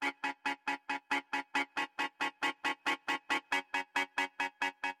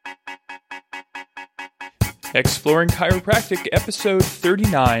Exploring Chiropractic, Episode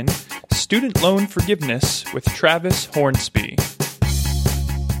 39, Student Loan Forgiveness with Travis Hornsby.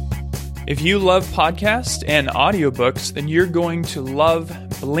 If you love podcasts and audiobooks, then you're going to love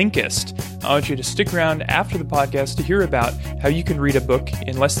Blinkist. I want you to stick around after the podcast to hear about how you can read a book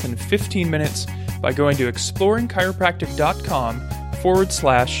in less than 15 minutes by going to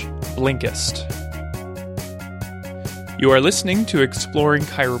exploringchiropractic.com/Blinkist. You are listening to Exploring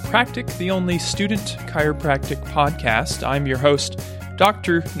Chiropractic, the only student chiropractic podcast. I'm your host,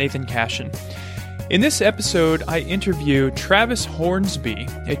 Dr. Nathan Cashin. In this episode, I interview Travis Hornsby,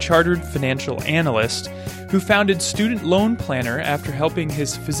 a Chartered Financial Analyst who founded Student Loan Planner after helping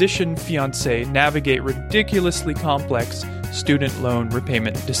his physician fiancée navigate ridiculously complex student loan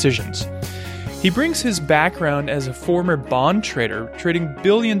repayment decisions. He brings his background as a former bond trader, trading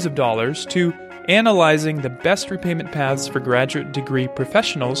billions of dollars, to analyzing the best repayment paths for graduate degree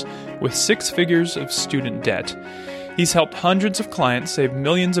professionals with 6 figures of student debt. He's helped hundreds of clients save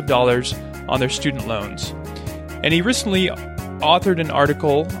millions of dollars on their student loans. And he recently authored an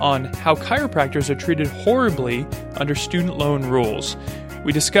article on how chiropractors are treated horribly under student loan rules.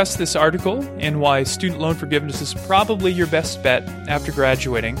 We discuss this article and why student loan forgiveness is probably your best bet after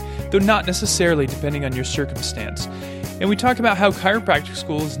graduating, though not necessarily depending on your circumstance. And we talk about how chiropractic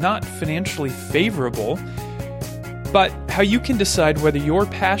school is not financially favorable, but how you can decide whether your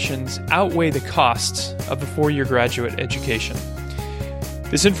passions outweigh the costs of a 4-year graduate education.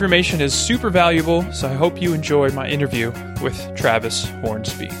 This information is super valuable, so I hope you enjoy my interview with Travis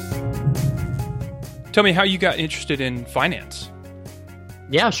Hornsby. Tell me how you got interested in finance.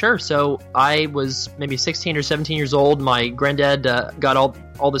 Yeah, sure. So I was maybe 16 or 17 years old. My granddad got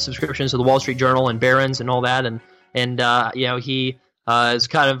all the subscriptions to the Wall Street Journal and Barron's and all that, and he is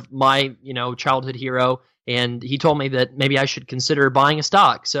kind of my childhood hero. And he told me that maybe I should consider buying a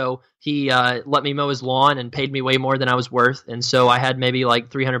stock. So he let me mow his lawn and paid me way more than I was worth. And so I had maybe like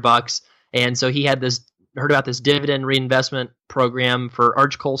 $300. And so he had heard about this dividend reinvestment program for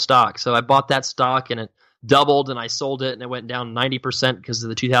Arch Coal stock. So I bought that stock and it doubled, and I sold it and it went down 90% because of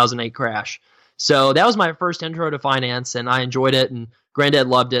the 2008 crash. So that was my first intro to finance, and I enjoyed it, and Granddad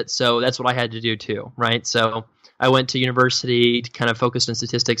loved it. So that's what I had to do too, right? So I went to university to kind of focus on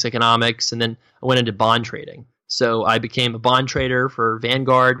statistics, economics, and then I went into bond trading. So I became a bond trader for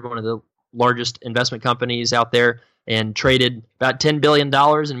Vanguard, one of the largest investment companies out there, and traded about $10 billion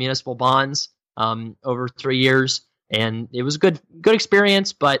in municipal bonds over 3 years. And it was a good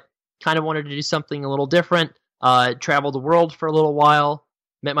experience, but kind of wanted to do something a little different. Traveled the world for a little while,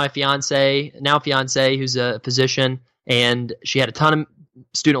 met my fiancée, who's a physician, and she had a ton of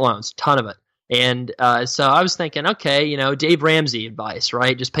student loans, ton of it. And so I was thinking, okay, Dave Ramsey advice,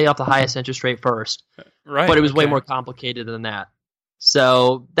 right? Just pay off the highest interest rate first. Right. But it was way more complicated than that.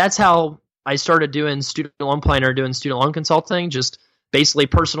 So that's how I started doing student loan planner, doing student loan consulting, just basically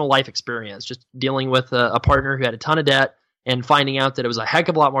personal life experience, just dealing with a partner who had a ton of debt and finding out that it was a heck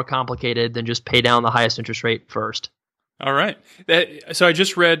of a lot more complicated than just pay down the highest interest rate first. All right. So I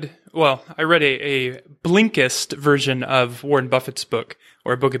just read a Blinkist version of Warren Buffett's book,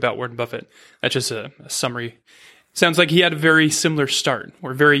 or a book about Warren Buffett. That's just a summary. Sounds like he had a very similar start.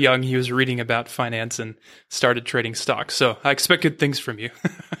 Where very young, he was reading about finance and started trading stocks. So I expect good things from you.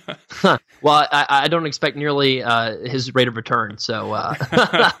 Well, I don't expect nearly his rate of return. So,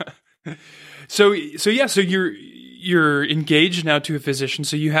 So you're engaged now to a physician,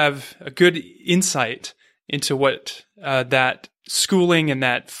 so you have a good insight into what that schooling and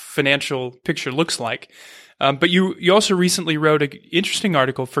that financial picture looks like. But you also recently wrote an interesting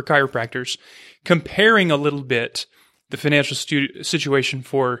article for chiropractors comparing a little bit the financial situation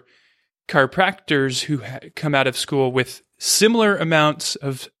for chiropractors who come out of school with similar amounts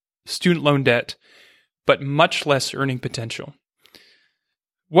of student loan debt, but much less earning potential.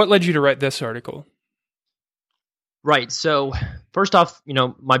 What led you to write this article? Right. So first off,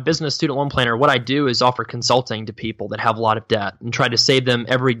 my business Student Loan Planner, what I do is offer consulting to people that have a lot of debt and try to save them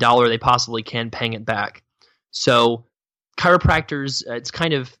every dollar they possibly can paying it back. So chiropractors, it's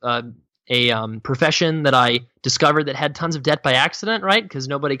kind of a profession that I discovered that had tons of debt by accident, right? Because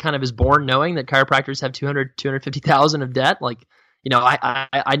nobody kind of is born knowing that chiropractors have 250,000 of debt. Like,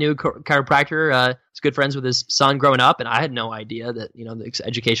 I knew a chiropractor, was good friends with his son growing up, and I had no idea that, the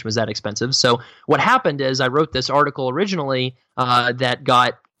education was that expensive. So what happened is I wrote this article originally that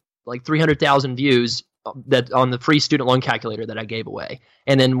got like 300,000 views that on the free student loan calculator that I gave away.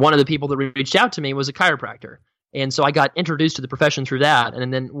 And then one of the people that reached out to me was a chiropractor. And so I got introduced to the profession through that,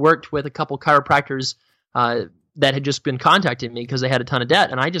 and then worked with a couple chiropractors that had just been contacting me because they had a ton of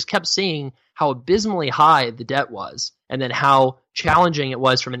debt. And I just kept seeing how abysmally high the debt was, and then how challenging it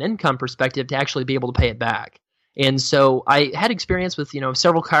was from an income perspective to actually be able to pay it back. And so I had experience with,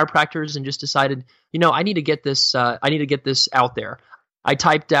 several chiropractors and just decided, I need to get this out there. I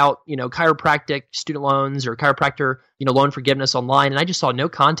typed out, chiropractic student loans or chiropractor, loan forgiveness online, and I just saw no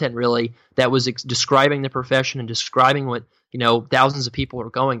content really that was describing the profession and describing what, thousands of people are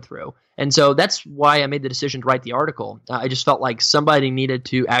going through. And so that's why I made the decision to write the article. I just felt like somebody needed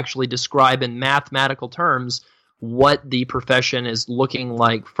to actually describe in mathematical terms what the profession is looking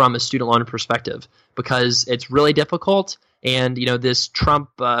like from a student loan perspective, because it's really difficult, and this Trump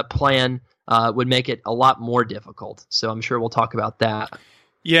plan would make it a lot more difficult. So I'm sure we'll talk about that.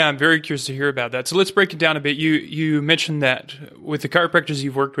 Yeah, I'm very curious to hear about that. So let's break it down a bit. You mentioned that with the chiropractors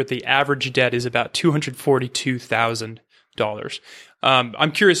you've worked with, the average debt is about $242,000.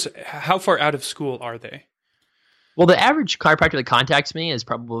 I'm curious, how far out of school are they? Well, the average chiropractor that contacts me is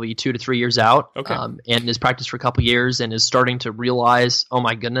probably 2 to 3 years out, okay, and has practiced for a couple years and is starting to realize, oh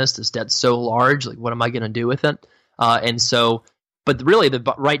my goodness, this debt's so large. Like, what am I going to do with it? But really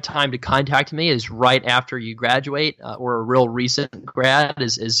the right time to contact me is right after you graduate or a real recent grad,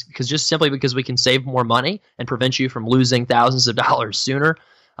 is because we can save more money and prevent you from losing thousands of dollars sooner.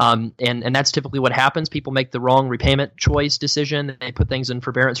 And that's typically what happens. People make the wrong repayment choice decision. They put things in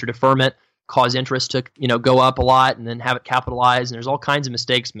forbearance or deferment, cause interest to go up a lot, and then have it capitalized, and there's all kinds of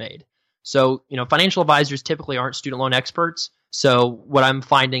mistakes made. So financial advisors typically aren't student loan experts. So what I'm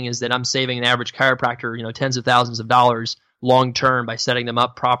finding is that I'm saving an average chiropractor tens of thousands of dollars long term by setting them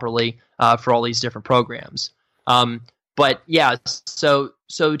up properly for all these different programs. But yeah, so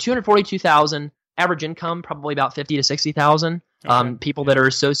 242,000 average income, probably about 50 to 60,000. People that are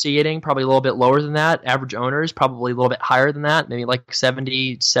associating, probably a little bit lower than that. Average owners, probably a little bit higher than that, maybe like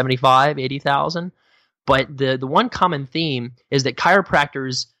 70, 75, 80,000. But the one common theme is that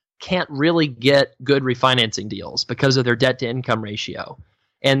chiropractors can't really get good refinancing deals because of their debt to income ratio.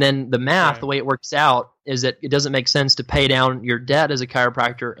 And then the math, the way it works out, is that it doesn't make sense to pay down your debt as a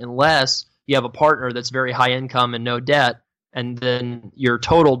chiropractor unless you have a partner that's very high income and no debt, and then your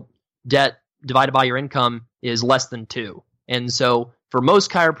total debt divided by your income is less than 2. And so for most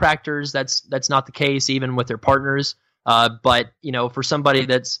chiropractors, that's not the case, even with their partners. But for somebody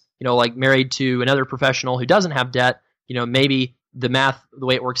that's like married to another professional who doesn't have debt, maybe the math, the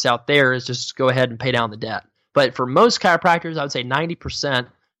way it works out there, is just go ahead and pay down the debt. But for most chiropractors, I would say 90%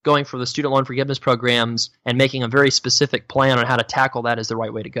 going for the student loan forgiveness programs and making a very specific plan on how to tackle that is the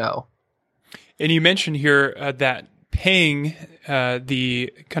right way to go. And you mentioned here that paying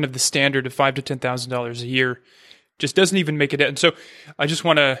the kind of the standard of $5,000 to $10,000 a year just doesn't even make it. And so I just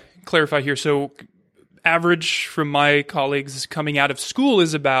want to clarify here. So average from my colleagues coming out of school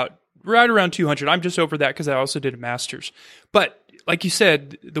is about right around 200. I'm just over that because I also did a master's. But like you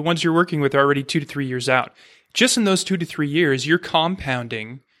said, the ones you're working with are already 2 to 3 years out. Just in those 2 to 3 years, you're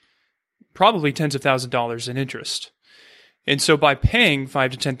compounding probably tens of thousands of dollars in interest. And so by paying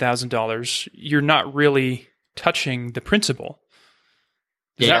 $5,000 to $10,000, you're not really touching the principal.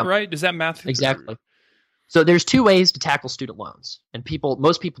 Is that right? Does that math? Exactly. So there's 2 ways to tackle student loans, and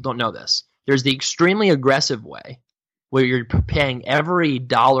most people don't know this. There's the extremely aggressive way, where you're paying every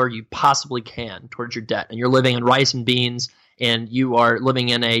dollar you possibly can towards your debt, and you're living on rice and beans, and you are living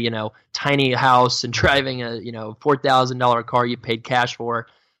in a tiny house and driving a $4,000 car you paid cash for.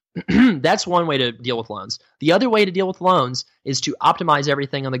 That's one way to deal with loans. The other way to deal with loans is to optimize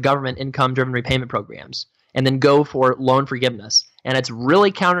everything on the government income-driven repayment programs, and then go for loan forgiveness. And it's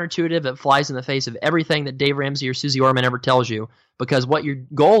really counterintuitive. It flies in the face of everything that Dave Ramsey or Susie Orman ever tells you, because what your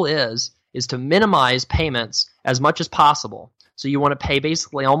goal is to minimize payments as much as possible. So you want to pay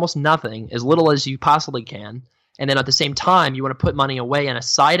basically almost nothing, as little as you possibly can. And then at the same time, you want to put money away in a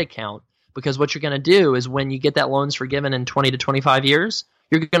side account, because what you're going to do is when you get that loans forgiven in 20 to 25 years,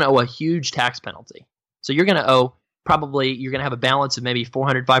 you're going to owe a huge tax penalty. So you're going to owe you're going to have a balance of maybe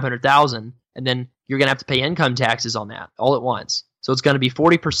 400, 500,000, and then you're going to have to pay income taxes on that all at once. So it's going to be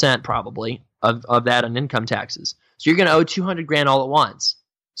 40% probably of that on income taxes. So you're going to owe $200,000 all at once.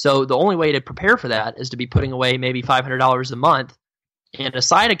 So the only way to prepare for that is to be putting away maybe $500 a month in a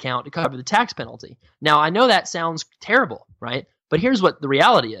side account to cover the tax penalty. Now, I know that sounds terrible, right? But here's what the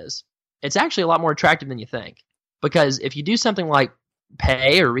reality is. It's actually a lot more attractive than you think. Because if you do something like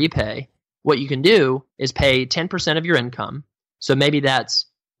pay or repay, what you can do is pay 10% of your income. So maybe that's,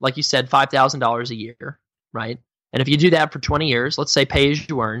 like you said, $5,000 a year, right? And if you do that for 20 years, let's say pay as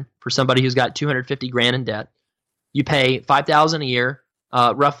you earn for somebody who's got $250,000 in debt, you pay $5,000 a year,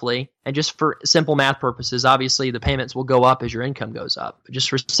 roughly, and just for simple math purposes, obviously the payments will go up as your income goes up. But just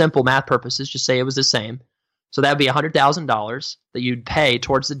for simple math purposes, just say it was the same. So that would be $100,000 that you'd pay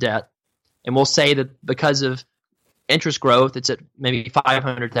towards the debt. And we'll say that because of interest growth, it's at maybe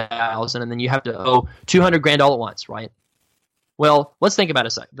 500,000, and then you have to owe 200 grand all at once, right? Well, let's think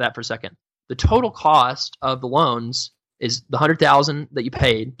about that for a second. The total cost of the loans is the 100,000 that you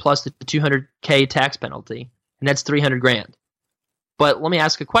paid plus the 200K tax penalty, and that's 300 grand. But let me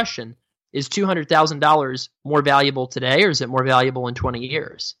ask a question. Is $200,000 more valuable today, or is it more valuable in 20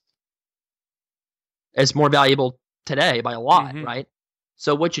 years? It's more valuable today by a lot, right?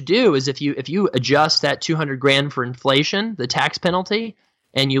 So what you do is if you adjust that 200 grand for inflation, the tax penalty,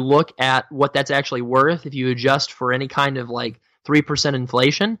 and you look at what that's actually worth, if you adjust for any kind of like 3%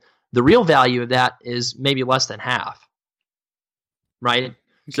 inflation, the real value of that is maybe less than half, right? Okay.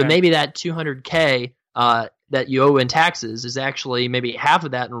 So maybe that 200K that you owe in taxes is actually maybe half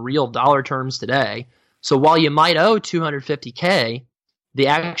of that in real dollar terms today. So while you might owe 250K, the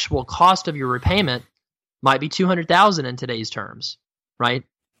actual cost of your repayment might be 200,000 in today's terms, right?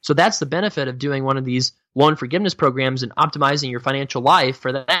 So that's the benefit of doing one of these loan forgiveness programs and optimizing your financial life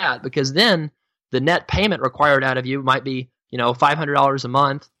for that, because then the net payment required out of you might be, $500 a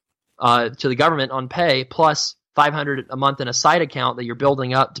month to the government on pay, plus $500 a month in a side account that you're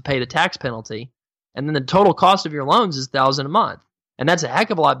building up to pay the tax penalty. And then the total cost of your loans is $1,000 a month. And that's a heck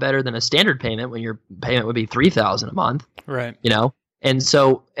of a lot better than a standard payment when your payment would be $3,000 a month. Right. And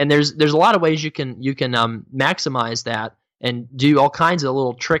so, and there's a lot of ways you can maximize that and do all kinds of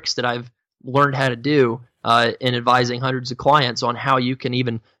little tricks that I've learned how to do in advising hundreds of clients on how you can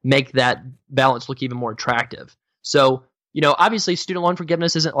even make that balance look even more attractive. So, obviously student loan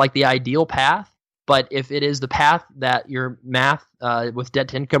forgiveness isn't like the ideal path, but if it is the path that your math with debt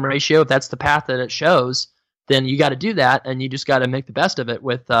to income ratio, if that's the path that it shows, then you got to do that, and you just got to make the best of it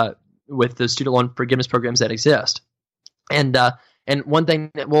with the student loan forgiveness programs that exist. And one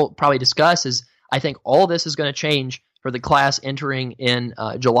thing that we'll probably discuss is I think all of this is going to change for the class entering in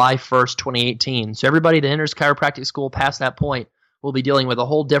July 1st, 2018. So everybody that enters chiropractic school past that point will be dealing with a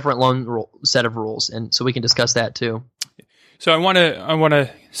whole different loan set of rules, and so we can discuss that too. So I want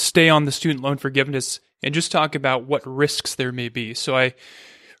to stay on the student loan forgiveness and just talk about what risks there may be. So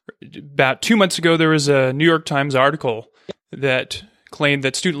about 2 months ago, there was a New York Times article that claimed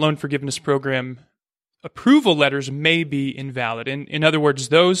that student loan forgiveness program approval letters may be invalid. In other words,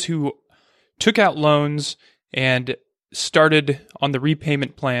 those who took out loans and started on the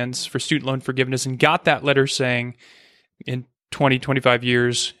repayment plans for student loan forgiveness and got that letter saying in 20, 25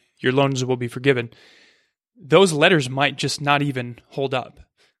 years, your loans will be forgiven, those letters might just not even hold up.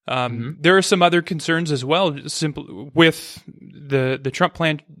 There are some other concerns as well, with the Trump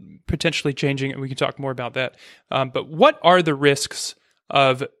plan potentially changing, and we can talk more about that. But what are the risks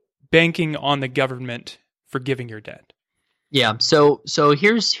of banking on the government forgiving your debt? Yeah, so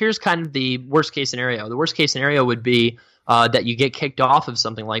here's kind of the worst case scenario. The worst case scenario would be that you get kicked off of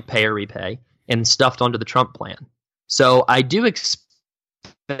something like pay or repay and stuffed onto the Trump plan. So I do expect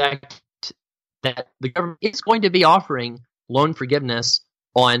that the government is going to be offering loan forgiveness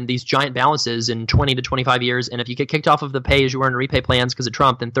on these giant balances in 20 to 25 years. And if you get kicked off of the pay as you earn repay plans because of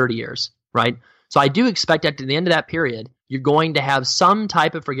Trump, then 30 years, right? So I do expect at the end of that period, you're going to have some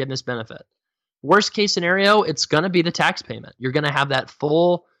type of forgiveness benefit. Worst case scenario, it's going to be the tax payment. You're going to have that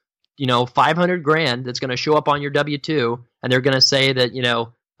full, 500 grand that's going to show up on your W-2, and they're going to say that,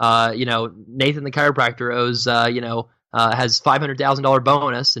 Nathan the chiropractor owes, has $500,000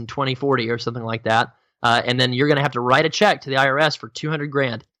 bonus in 2040 or something like that. And then you're going to have to write a check to the IRS for 200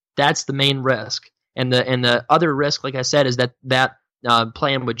 grand. That's the main risk. And the other risk, like I said, is that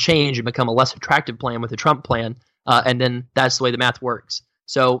plan would change and become a less attractive plan with the Trump plan. And then that's the way the math works.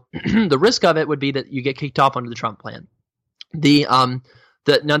 So the risk of it would be that you get kicked off under the Trump plan.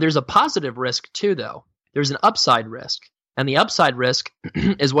 Now there's a positive risk too, though. There's an upside risk. And the upside risk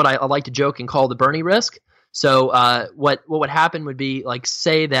is what I like to joke and call the Bernie risk. So what would happen would be, like,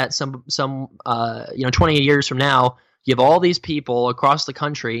 say that some 20 years from now, you have all these people across the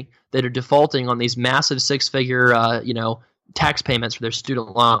country that are defaulting on these massive six-figure tax payments for their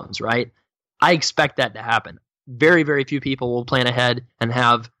student loans, right? I expect that to happen. Very, very few people will plan ahead and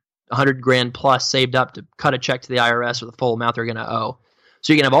have 100 grand plus saved up to cut a check to the IRS for the full amount they're going to owe.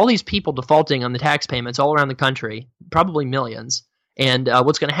 So you're going to have all these people defaulting on the tax payments all around the country, probably millions. And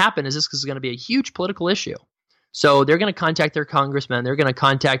what's going to happen is this is going to be a huge political issue. So they're going to contact their congressmen. They're going to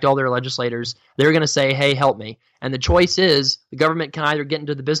contact all their legislators. They're going to say, hey, help me. And the choice is the government can either get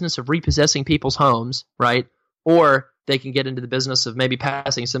into the business of repossessing people's homes, right? Or they can get into the business of maybe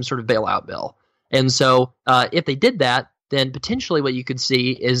passing some sort of bailout bill. And so if they did that, then potentially what you could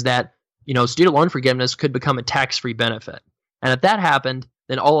see is that, student loan forgiveness could become a tax-free benefit. And if that happened,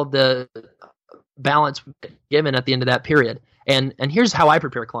 then all of the balance would be given at the end of that period. And here's how I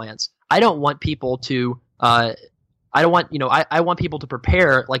prepare clients. I don't want people to I don't want, I want people to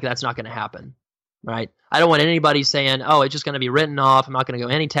prepare like that's not going to happen, right? I don't want anybody saying, oh, it's just going to be written off. I'm not going to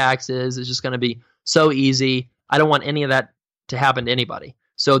go any taxes. It's just going to be so easy. I don't want any of that to happen to anybody.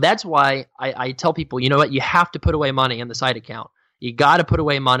 So that's why I tell people, you know what, you have to put away money in the side account. You got to put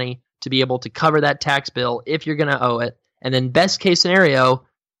away money to be able to cover that tax bill if you're going to owe it. And then best case scenario,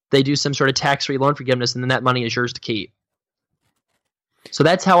 they do some sort of tax-free loan forgiveness, and then that money is yours to keep. So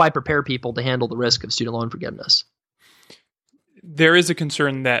that's how I prepare people to handle the risk of student loan forgiveness. There is a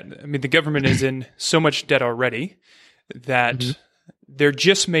concern that, the government is in so much debt already that there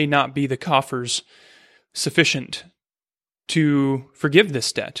just may not be the coffers sufficient to forgive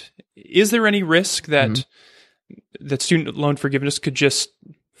this debt. Is there any risk that that student loan forgiveness could just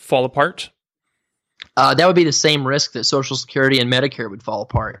fall apart? That would be the same risk that Social Security and Medicare would fall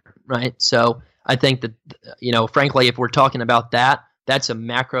apart, right? So I think that, frankly, if we're talking about that, that's a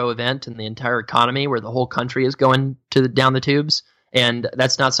macro event in the entire economy where the whole country is going down the tubes. And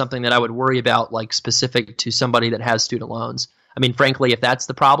that's not something that I would worry about, like specific to somebody that has student loans. Frankly, if that's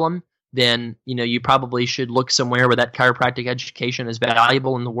the problem, then, you probably should look somewhere where that chiropractic education is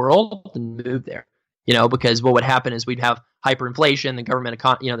valuable in the world and move there. Because what would happen is we'd have hyperinflation, the government,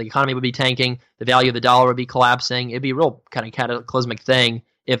 the economy would be tanking, the value of the dollar would be collapsing. It'd be a real kind of cataclysmic thing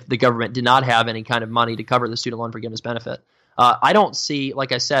if the government did not have any kind of money to cover the student loan forgiveness benefit. I don't see,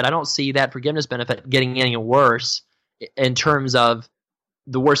 like I said, I don't see that forgiveness benefit getting any worse in terms of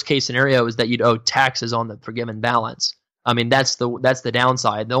the worst case scenario is that you'd owe taxes on the forgiven balance. That's the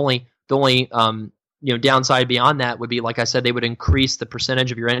downside. The only downside beyond that would be, like I said, they would increase the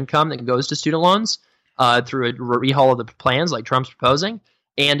percentage of your income that goes to student loans through a rehaul of the plans like Trump's proposing.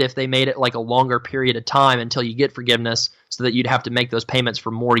 And if they made it like a longer period of time until you get forgiveness so that you'd have to make those payments for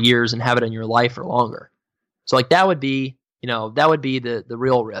more years and have it in your life for longer. So like that would be the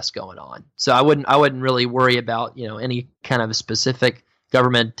real risk going on. So I wouldn't really worry about, any kind of specific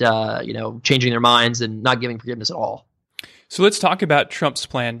government, changing their minds and not giving forgiveness at all. So let's talk about Trump's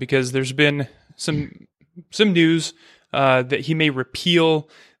plan, because there's been some news that he may repeal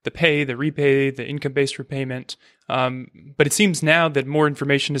the repay, the income-based repayment. But it seems now that more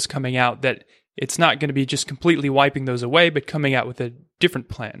information is coming out that it's not going to be just completely wiping those away, but coming out with a different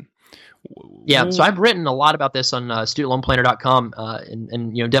plan. Yeah, so I've written a lot about this on studentloanplanner.com,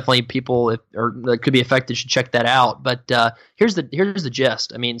 and definitely people that could be affected should check that out. But here's the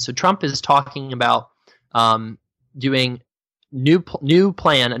gist. So Trump is talking about doing a new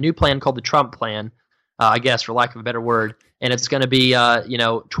plan called the Trump plan, I guess, for lack of a better word, and it's going to be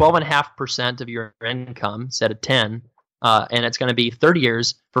 12.5% of your income instead of 10, and it's going to be 30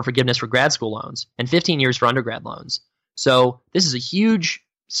 years for forgiveness for grad school loans and 15 years for undergrad loans. So this is a huge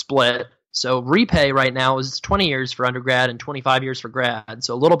split. So repay right now is 20 years for undergrad and 25 years for grad.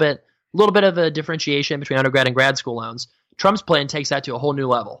 So a little bit of a differentiation between undergrad and grad school loans. Trump's plan takes that to a whole new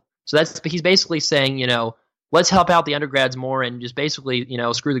level. So he's basically saying, let's help out the undergrads more and just basically,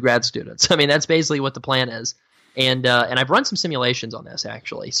 screw the grad students. That's basically what the plan is. And I've run some simulations on this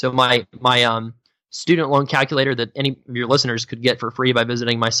actually. So my student loan calculator that any of your listeners could get for free by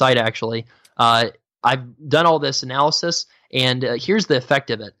visiting my site actually, I've done all this analysis, and here's the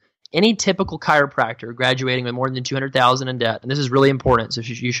effect of it. Any typical chiropractor graduating with more than $200,000 in debt, and this is really important, so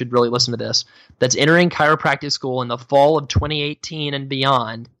you should really listen to this, that's entering chiropractic school in the fall of 2018 and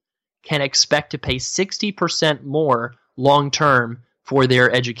beyond can expect to pay 60% more long-term for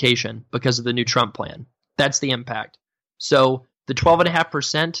their education because of the new Trump plan. That's the impact. So the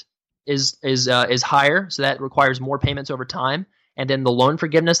 12.5% is higher, so that requires more payments over time. And then the loan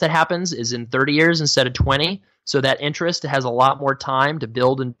forgiveness that happens is in 30 years instead of 20. So that interest has a lot more time to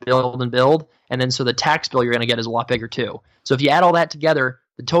build and build and build. And then so the tax bill you're going to get is a lot bigger too. So if you add all that together,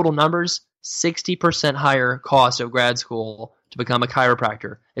 the total numbers, 60% higher cost of grad school to become a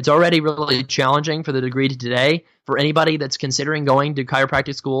chiropractor. It's already really challenging for the degree today. For anybody that's considering going to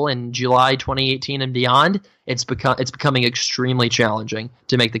chiropractic school in July 2018 and beyond, it's becoming extremely challenging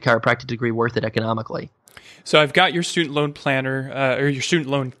to make the chiropractic degree worth it economically. So I've got your student loan planner or your student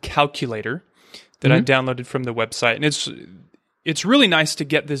loan calculator that I downloaded from the website, and it's really nice to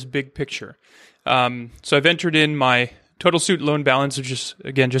get this big picture. So I've entered in my total student loan balance, which is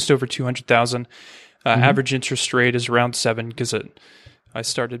just over $200,000. Average interest rate is around 7% because I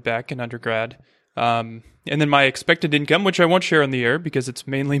started back in undergrad. And then my expected income, which I won't share on the air because it's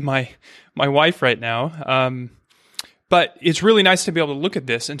mainly my wife right now. But it's really nice to be able to look at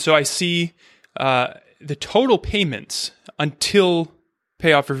this, and so I see the total payments until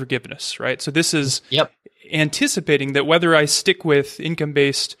payoff for forgiveness, right? So this is anticipating that whether I stick with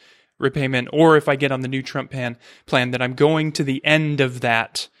income-based repayment or if I get on the new Trump plan, that I'm going to the end of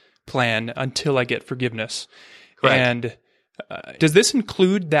that plan until I get forgiveness. Correct. And does this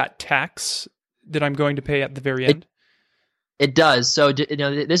include that tax that I'm going to pay at the very end? It does. So,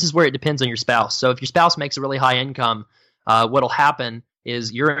 this is where it depends on your spouse. So if your spouse makes a really high income, what'll happen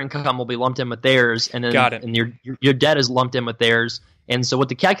is your income will be lumped in with theirs, and then and your debt is lumped in with theirs. And so what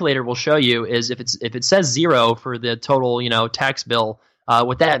the calculator will show you is if it says zero for the total, tax bill,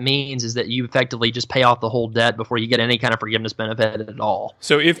 what that means is that you effectively just pay off the whole debt before you get any kind of forgiveness benefit at all.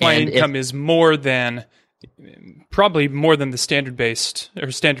 So if my income is probably more than the standard-based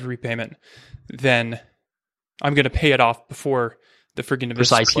or standard repayment, then I'm going to pay it off before the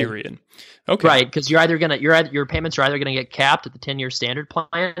forgiveness period. Okay. Right, because your payments are either going to get capped at the 10-year standard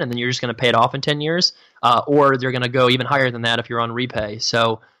plan, and then you're just going to pay it off in 10 years, or they're going to go even higher than that if you're on repay.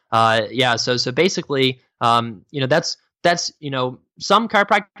 So, so basically, that's some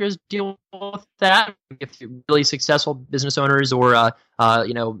chiropractors deal with that. If you're really successful business owners, or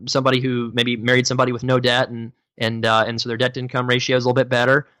somebody who maybe married somebody with no debt, and so their debt to income ratio is a little bit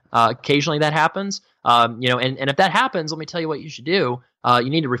better. Occasionally that happens. And if that happens, let me tell you what you should do. You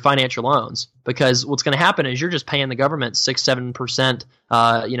need to refinance your loans, because what's going to happen is you're just paying the government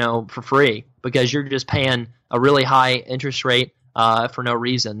 6-7%, for free, because you're just paying a really high interest rate for no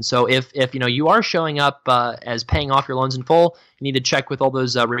reason. So if you are showing up as paying off your loans in full, you need to check with all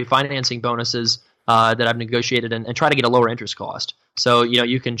those refinancing bonuses that I've negotiated and try to get a lower interest cost. So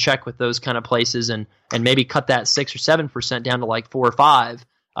you can check with those kind of places and maybe cut that 6 or 7% down to like 4 or 5.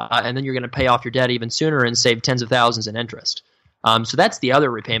 And then you're going to pay off your debt even sooner and save tens of thousands in interest. So that's the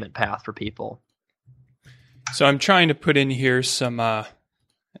other repayment path for people. So I'm trying to put in here some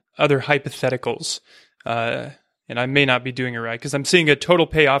other hypotheticals, and I may not be doing it right, because I'm seeing a total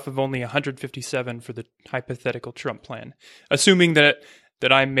payoff of only $157 for the hypothetical Trump plan, assuming that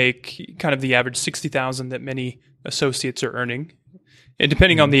I make kind of the average $60,000 that many associates are earning. And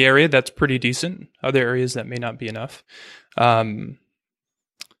depending on the area, that's pretty decent. Other areas, that may not be enough.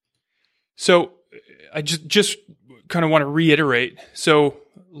 So I just kind of want to reiterate. So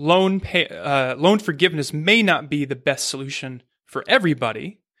loan forgiveness may not be the best solution for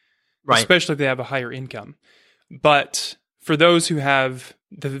everybody, right, especially if they have a higher income. But for those who have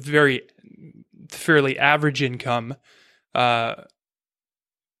the fairly average income,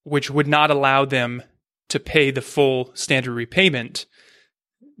 which would not allow them to pay the full standard repayment,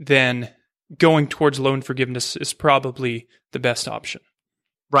 then going towards loan forgiveness is probably the best option.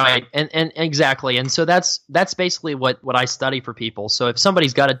 Right, and exactly, and so that's basically what I study for people. So if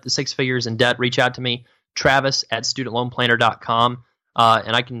somebody's got 6 figures in debt, reach out to me, Travis@studentloanplanner.com,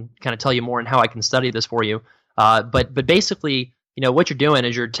 and I can kind of tell you more on how I can study this for you. But basically, what you're doing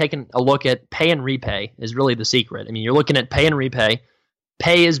is you're taking a look at pay and repay is really the secret. I mean, you're looking at pay and repay.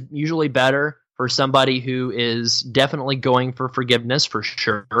 Pay is usually better for somebody who is definitely going for forgiveness for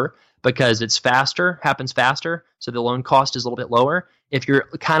sure, because it's happens faster, so the loan cost is a little bit lower. If you're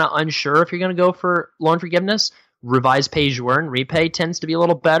kind of unsure if you're going to go for loan forgiveness, revised pay-as-you-earn, repay tends to be a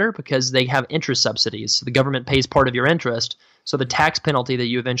little better because they have interest subsidies. So the government pays part of your interest, so the tax penalty that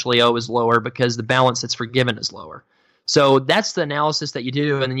you eventually owe is lower because the balance that's forgiven is lower. So that's the analysis that you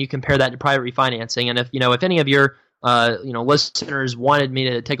do, and then you compare that to private refinancing. And if any of your listeners wanted me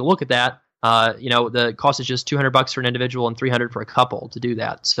to take a look at that, the cost is just $200 for an individual and $300 for a couple to do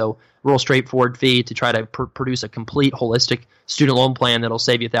that. So real straightforward fee to try to produce a complete holistic student loan plan that'll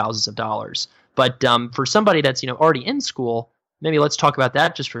save you thousands of dollars. But for somebody that's already in school, maybe let's talk about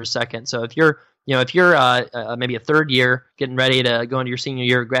that just for a second. So if you're maybe a third year getting ready to go into your senior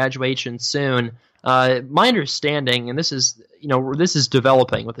year, graduation soon, my understanding, and this is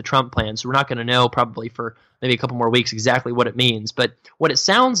developing with the Trump plan, so we're not going to know probably for maybe a couple more weeks exactly what it means. But what it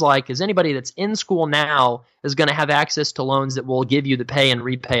sounds like is anybody that's in school now is going to have access to loans that will give you the pay and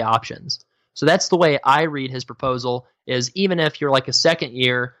repay options. So that's the way I read his proposal, is even if you're like a second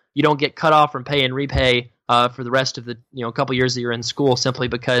year, you don't get cut off from pay and repay for the rest of the couple years that you're in school, simply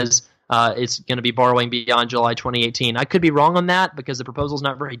because it's going to be borrowing beyond July 2018. I could be wrong on that because the proposal is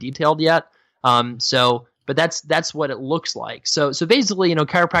not very detailed yet. But that's what it looks like. So basically,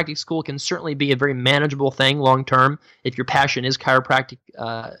 chiropractic school can certainly be a very manageable thing long term if your passion is chiropractic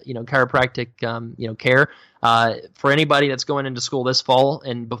care. For anybody that's going into school this fall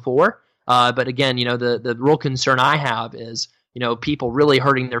and before. But again, the real concern I have is people really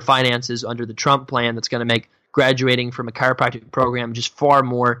hurting their finances under the Trump plan. That's going to make graduating from a chiropractic program just far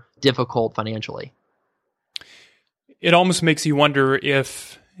more difficult financially. It almost makes you wonder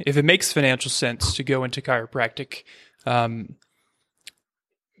if it makes financial sense to go into chiropractic,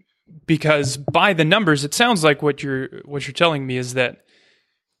 because by the numbers, it sounds like what you're telling me is that,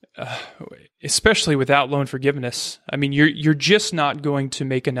 especially without loan forgiveness, I mean, you're just not going to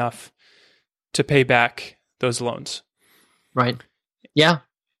make enough to pay back those loans. Right. Yeah.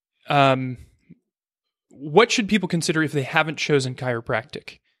 What should people consider if they haven't chosen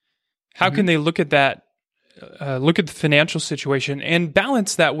chiropractic? How can they look at that, look at the financial situation and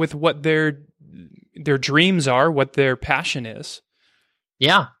balance that with what their dreams are, what their passion is?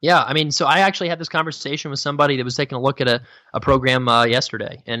 Yeah. I mean, so I actually had this conversation with somebody that was taking a look at a program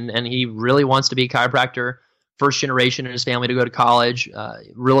yesterday, and he really wants to be a chiropractor, first generation in his family to go to college,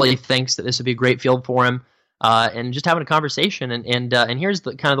 really thinks that this would be a great field for him, and just having a conversation. And here's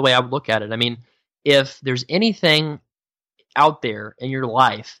the kind of the way I would look at it. I mean, if there's anything out there in your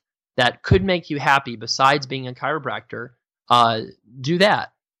life that could make you happy besides being a chiropractor, do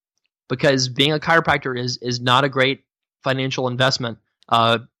that. Because being a chiropractor is not a great financial investment,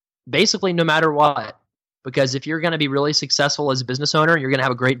 basically no matter what. Because if you're going to be really successful as a business owner, you're going to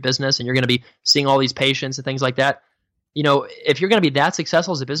have a great business and you're going to be seeing all these patients and things like that. You know, if you're going to be that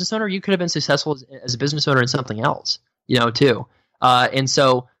successful as a business owner, you could have been successful as a business owner in something else, too. And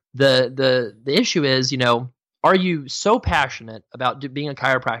so the issue is, are you so passionate about being a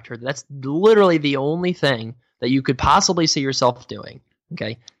chiropractor that that's literally the only thing that you could possibly see yourself doing?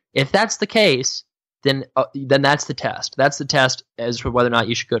 Okay. If that's the case, then that's the test. That's the test as for whether or not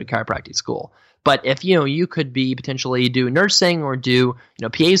you should go to chiropractic school. But if you could be potentially do nursing or do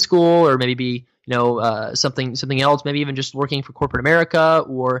PA school or maybe be something else, maybe even just working for corporate America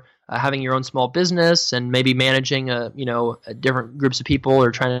or having your own small business and maybe managing different groups of people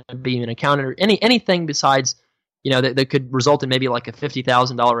or trying to be an accountant or anything besides that could result in maybe like a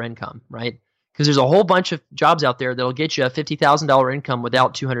 $50,000 income, right? Because there's a whole bunch of jobs out there that'll get you a $50,000 income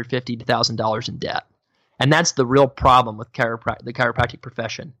without $250,000 in debt. And that's the real problem with the chiropractic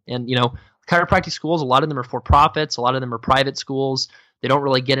profession. And, chiropractic schools, a lot of them are for profits. A lot of them are private schools. They don't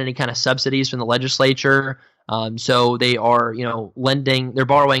really get any kind of subsidies from the legislature. So they are, they're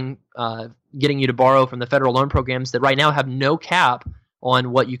borrowing, getting you to borrow from the federal loan programs that right now have no cap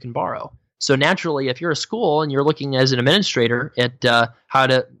on what you can borrow. So naturally, if you're a school and you're looking as an administrator at how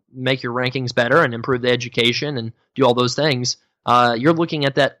to make your rankings better and improve the education and do all those things, you're looking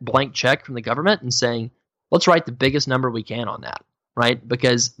at that blank check from the government and saying, let's write the biggest number we can on that, right?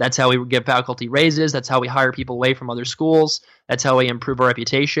 Because that's how we give faculty raises. That's how we hire people away from other schools. That's how we improve our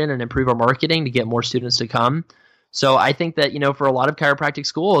reputation and improve our marketing to get more students to come. So I think that, for a lot of chiropractic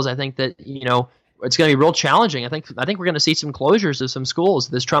schools, I think that, it's going to be real challenging. I think we're going to see some closures of some schools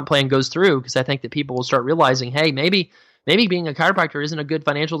if this Trump plan goes through, because I think that people will start realizing, hey, maybe being a chiropractor isn't a good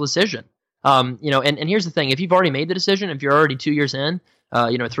financial decision. And here's the thing: if you've already made the decision, if you're already 2 years in,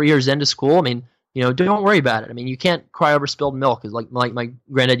 3 years into school, I mean, don't worry about it. I mean, you can't cry over spilled milk, like my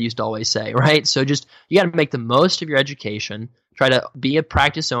granddad used to always say, right? So just you got to make the most of your education. Try to be a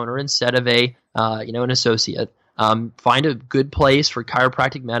practice owner instead of an associate. Find a good place for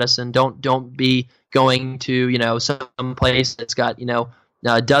chiropractic medicine. Don't be going to some place that's got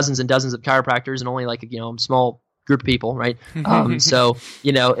dozens and dozens of chiropractors and only like a small group of people, right? So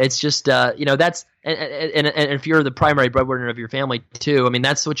it's just that's and if you're the primary breadwinner of your family too, I mean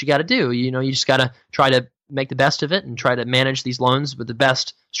that's what you got to do. You just got to try to make the best of it and try to manage these loans with the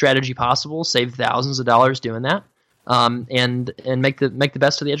best strategy possible. Save thousands of dollars doing that, and make the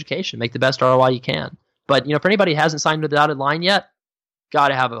best of the education. Make the best ROI you can. But, for anybody who hasn't signed the dotted line yet, got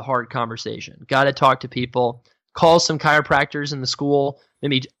to have a hard conversation. Got to talk to people. Call some chiropractors in the school.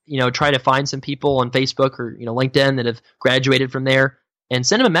 Maybe, try to find some people on Facebook or, LinkedIn that have graduated from there and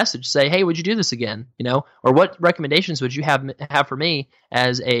send them a message. Say, hey, would you do this again? Or what recommendations would you have for me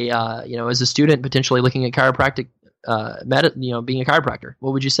as a student potentially looking at chiropractic, being a chiropractor?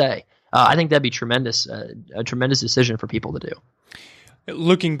 What would you say? I think that'd be a tremendous decision for people to do.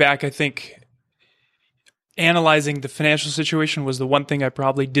 Looking back, I think analyzing the financial situation was the one thing I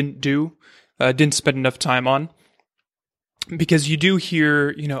probably didn't spend enough time on, because you do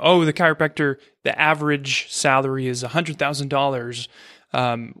hear, the chiropractor, the average salary is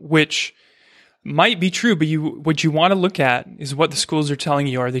 $100,000, which might be true, but what you want to look at is what the schools are telling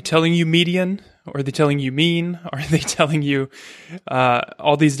you. Are they telling you median? Or are they telling you mean? Are they telling you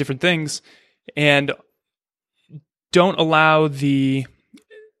all these different things? And don't allow the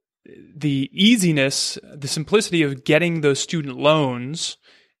easiness, the simplicity of getting those student loans,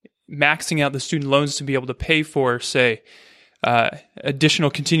 maxing out the student loans to be able to pay for, say,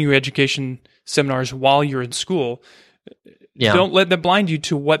 additional continuing education seminars while you're in school. Yeah. Don't let that blind you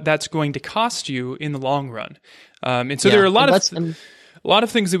to what that's going to cost you in the long run. And so there are a lot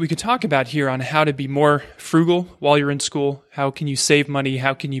of things that we could talk about here on how to be more frugal while you're in school. How can you save money?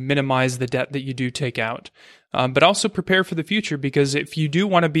 How can you minimize the debt that you do take out? But also prepare for the future, because if you do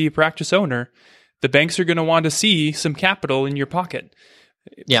want to be a practice owner, the banks are going to want to see some capital in your pocket.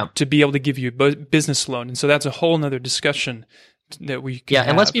 to be able to give you a business loan. And so that's a whole nother discussion that we can have.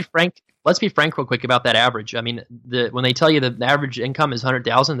 And let's be frank. Let's be frank real quick about that average. I mean, when they tell you the average income is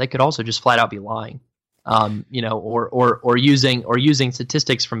 100,000, they could also just flat out be lying, or using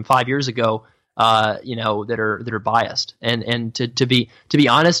statistics from 5 years ago, that are biased. And to be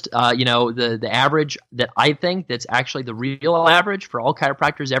honest, the average that I think that's actually the real average for all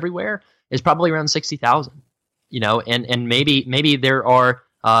chiropractors everywhere is probably around 60,000. And maybe there are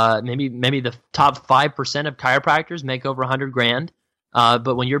maybe the top 5% of chiropractors make over $100,000.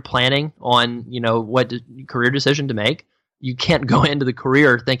 But when you're planning on, what career decision to make, you can't go into the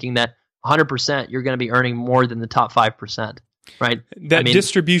career thinking that 100% you're going to be earning more than the top 5%, right? That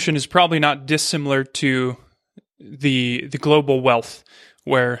distribution is probably not dissimilar to the global wealth,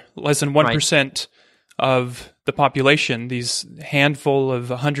 where less than 1% of the population, these handful of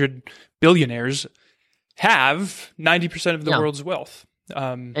 100 billionaires, have 90% of the world's wealth.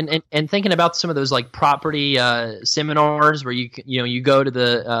 And thinking about some of those like property seminars where you go to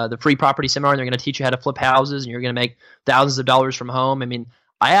the free property seminar and they're going to teach you how to flip houses and you're going to make thousands of dollars from home. I mean,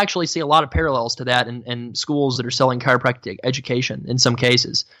 I actually see a lot of parallels to that in schools that are selling chiropractic education in some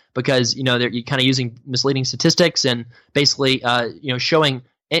cases, because you're kind of using misleading statistics and basically showing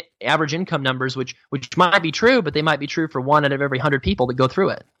average income numbers, which might be true, but they might be true for 1 out of every 100 people that go through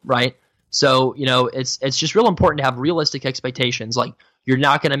it, right? So it's just real important to have realistic expectations. Like, you're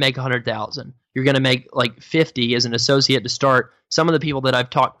not going to make 100,000. You're going to make like 50 as an associate to start. Some of the people that I've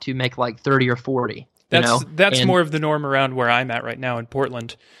talked to make like 30 or 40. That's more of the norm around where I'm at right now in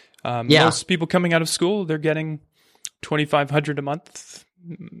Portland. Most people coming out of school, they're getting $2,500 a month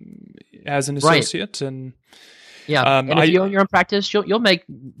as an associate, and and if you own your own practice, you'll make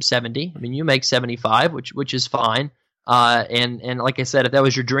 70. I mean, you make 75, which is fine. And like I said, if that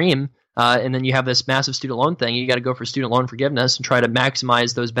was your dream, and then you have this massive student loan thing, you got to go for student loan forgiveness and try to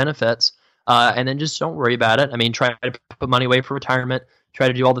maximize those benefits. And then just don't worry about it. I mean, try to put money away for retirement. Try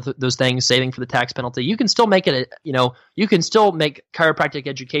to do all those things, saving for the tax penalty. You can still make it. You can still make chiropractic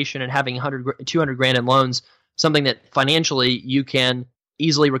education and having 200 grand in loans something that financially you can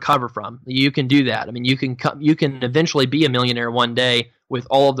easily recover from. You can do that. I mean, you can eventually be a millionaire one day with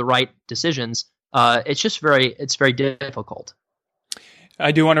all of the right decisions. It's very difficult.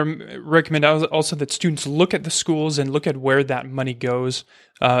 I do want to recommend also that students look at the schools and look at where that money goes.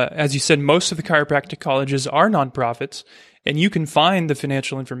 As you said, most of the chiropractic colleges are nonprofits, and you can find the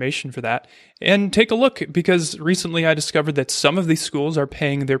financial information for that. And take a look, because recently I discovered that some of these schools are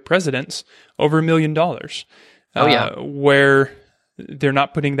paying their presidents over $1 million. Where they're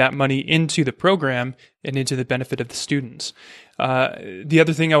not putting that money into the program and into the benefit of the students. The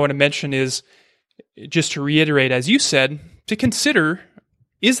other thing I want to mention is, just to reiterate, as you said, to consider,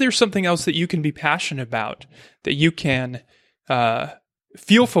 is there something else that you can be passionate about, that you can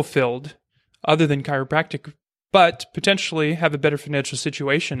feel fulfilled other than chiropractic, but potentially have a better financial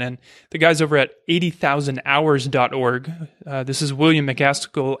situation? And the guys over at 80,000hours.org, this is William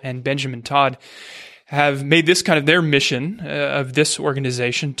McCaskill and Benjamin Todd, have made this kind of their mission of this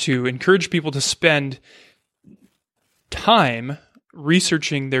organization, to encourage people to spend time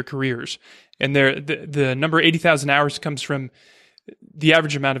researching their careers. And the number 80,000 hours comes from the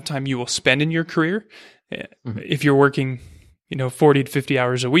average amount of time you will spend in your career. Mm-hmm. If you're working, 40 to 50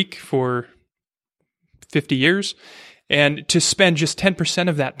 hours a week for 50 years, and to spend just 10%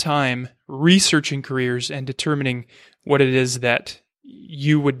 of that time researching careers and determining what it is that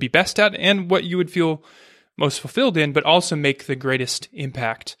you would be best at and what you would feel most fulfilled in, but also make the greatest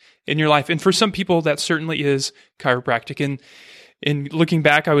impact in your life. And for some people, that certainly is chiropractic. And in looking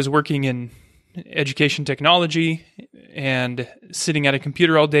back, I was working in education technology and sitting at a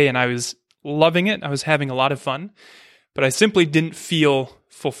computer all day, and I was loving it. I was having a lot of fun, but I simply didn't feel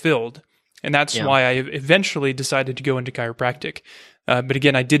fulfilled. And that's why I eventually decided to go into chiropractic. But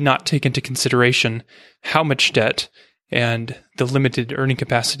again, I did not take into consideration how much debt and the limited earning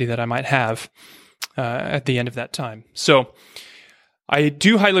capacity that I might have at the end of that time. So I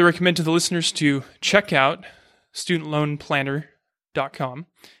do highly recommend to the listeners to check out studentloanplanner.com,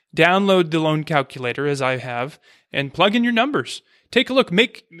 download the loan calculator, as I have, and plug in your numbers. Take a look,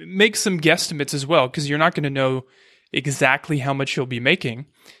 make some guesstimates as well, because you're not going to know exactly how much you'll be making.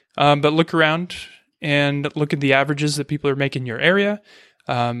 But look around and look at the averages that people are making in your area.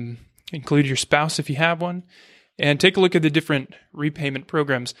 Include your spouse if you have one. And take a look at the different repayment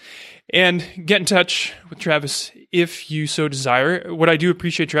programs. And get in touch with Travis if you so desire. What I do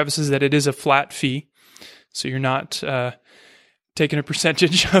appreciate, Travis, is that it is a flat fee. So you're not taking a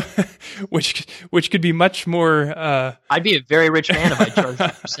percentage, which could be much more. I'd be a very rich man if I charged a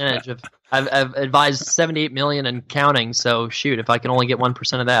percentage of. I've advised 78 million and counting. So shoot, if I can only get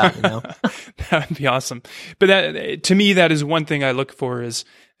 1% of that, that would be awesome. But that, to me, that is one thing I look for is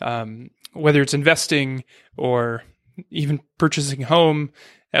whether it's investing or even purchasing a home,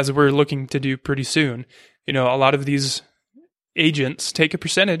 as we're looking to do pretty soon. A lot of these agents take a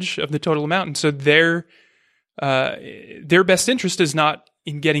percentage of the total amount, and so their best interest is not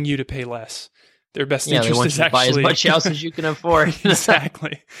in getting you to pay less. Their best interest they want is you to actually buy as much house as you can afford.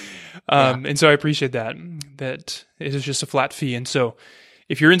 Exactly. And so I appreciate that it is just a flat fee. And so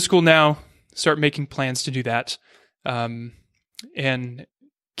if you're in school now, start making plans to do that, and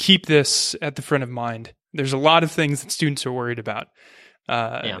keep this at the front of mind. There's a lot of things that students are worried about.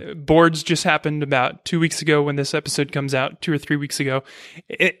 Boards just happened about 2 weeks ago when this episode comes out, 2 or 3 weeks ago.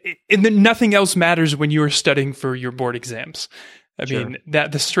 And then nothing else matters when you are studying for your board exams. I mean,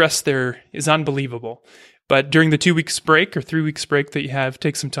 that the stress there is unbelievable. But during the 2 weeks break or 3 weeks break that you have,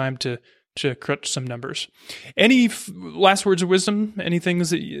 take some time to crunch some numbers. Any last words of wisdom? Any things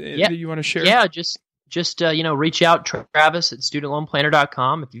that you want to share? Yeah, just reach out, Travis at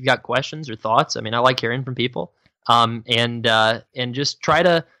studentloanplanner.com if you've got questions or thoughts. I mean, I like hearing from people. And just try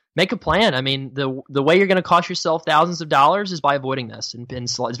to make a plan. I mean, the way you're going to cost yourself thousands of dollars is by avoiding this. And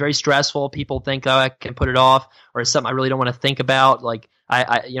it's very stressful. People think, I can put it off, or it's something I really don't want to think about. Like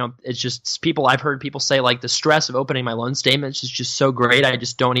it's just people. I've heard people say like the stress of opening my loan statements is just so great. I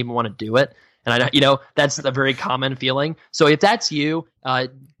just don't even want to do it. And that's a very common feeling. So if that's you,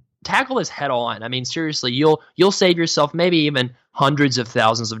 tackle this head on. I mean, seriously, you'll save yourself maybe even hundreds of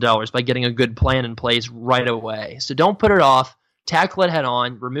thousands of dollars by getting a good plan in place right away. So don't put it off. Tackle it head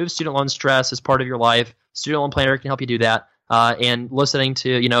on. Remove student loan stress as part of your life. Student Loan Planner can help you do that. And listening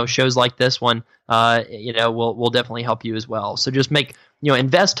to shows like this one, will definitely help you as well. So just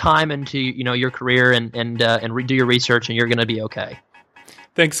invest time into your career and do your research, and you're going to be okay.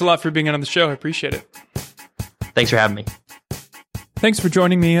 Thanks a lot for being on the show. I appreciate it. Thanks for having me. Thanks for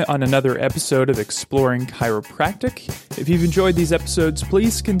joining me on another episode of Exploring Chiropractic. If you've enjoyed these episodes,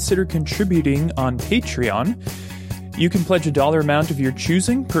 please consider contributing on Patreon. You can pledge a dollar amount of your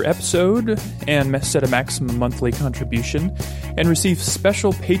choosing per episode and set a maximum monthly contribution and receive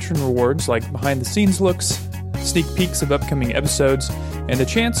special patron rewards like behind-the-scenes looks, sneak peeks of upcoming episodes, and the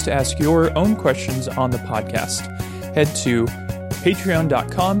chance to ask your own questions on the podcast. Head to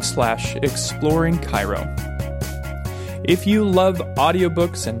patreon.com/exploringchiro. If you love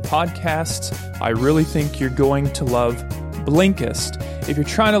audiobooks and podcasts, I really think you're going to love Blinkist. If you're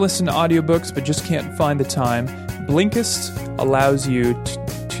trying to listen to audiobooks but just can't find the time, Blinkist allows you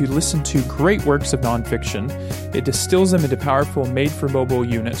to listen to great works of nonfiction. It distills them into powerful made-for-mobile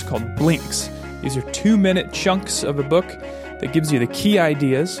units called Blinks. These are 2-minute chunks of a book that gives you the key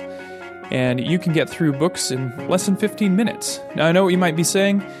ideas, and you can get through books in less than 15 minutes. Now, I know what you might be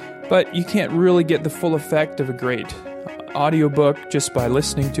saying, but you can't really get the full effect of a great audiobook just by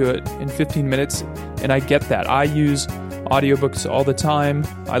listening to it in 15 minutes, and I get that. I use audiobooks all the time.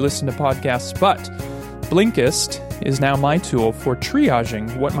 I listen to podcasts, but Blinkist is now my tool for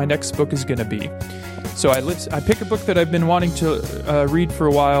triaging what my next book is going to be. So I pick a book that I've been wanting to read for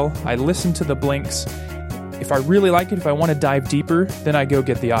a while. I listen to the Blinks. If I really like it, if I want to dive deeper, then I go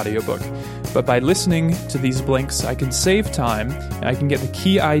get the audiobook. But by listening to these Blinks, I can save time, and I can get the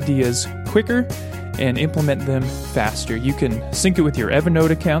key ideas quicker and implement them faster. You can sync it with your Evernote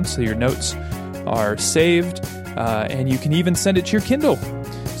account so your notes are saved, and you can even send it to your Kindle.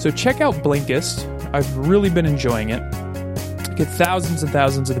 So check out Blinkist. I've really been enjoying it. Get thousands and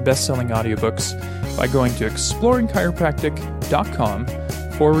thousands of the best-selling audiobooks by going to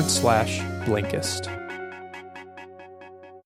exploringchiropractic.com/Blinkist.